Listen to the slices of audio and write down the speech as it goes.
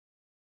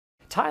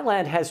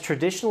Thailand has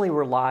traditionally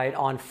relied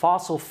on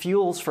fossil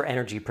fuels for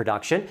energy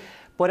production,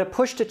 but a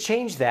push to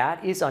change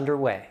that is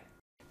underway.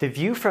 The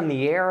view from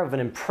the air of an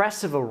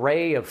impressive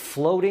array of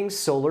floating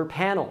solar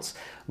panels,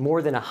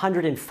 more than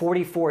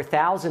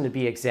 144,000 to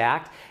be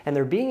exact, and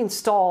they're being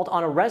installed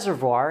on a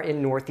reservoir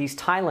in northeast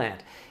Thailand.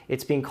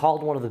 It's being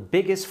called one of the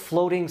biggest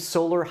floating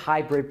solar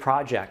hybrid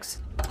projects.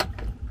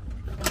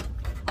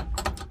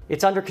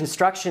 It's under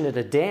construction at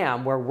a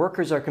dam where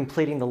workers are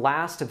completing the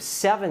last of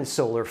 7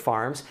 solar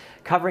farms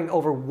covering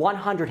over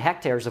 100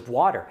 hectares of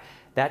water.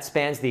 That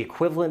spans the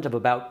equivalent of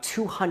about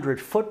 200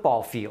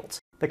 football fields.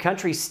 The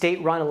country's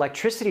state-run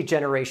electricity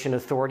generation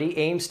authority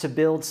aims to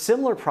build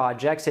similar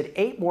projects at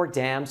 8 more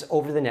dams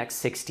over the next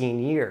 16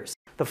 years.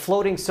 The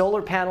floating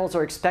solar panels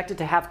are expected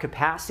to have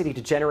capacity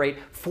to generate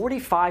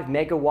 45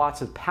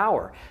 megawatts of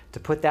power. To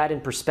put that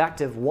in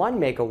perspective, 1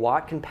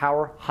 megawatt can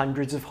power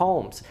hundreds of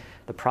homes.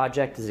 The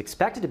project is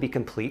expected to be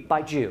complete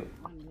by June.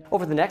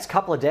 Over the next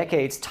couple of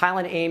decades,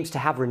 Thailand aims to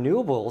have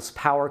renewables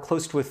power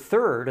close to a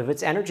third of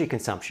its energy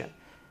consumption.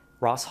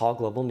 Ross Hall,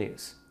 Global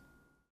News.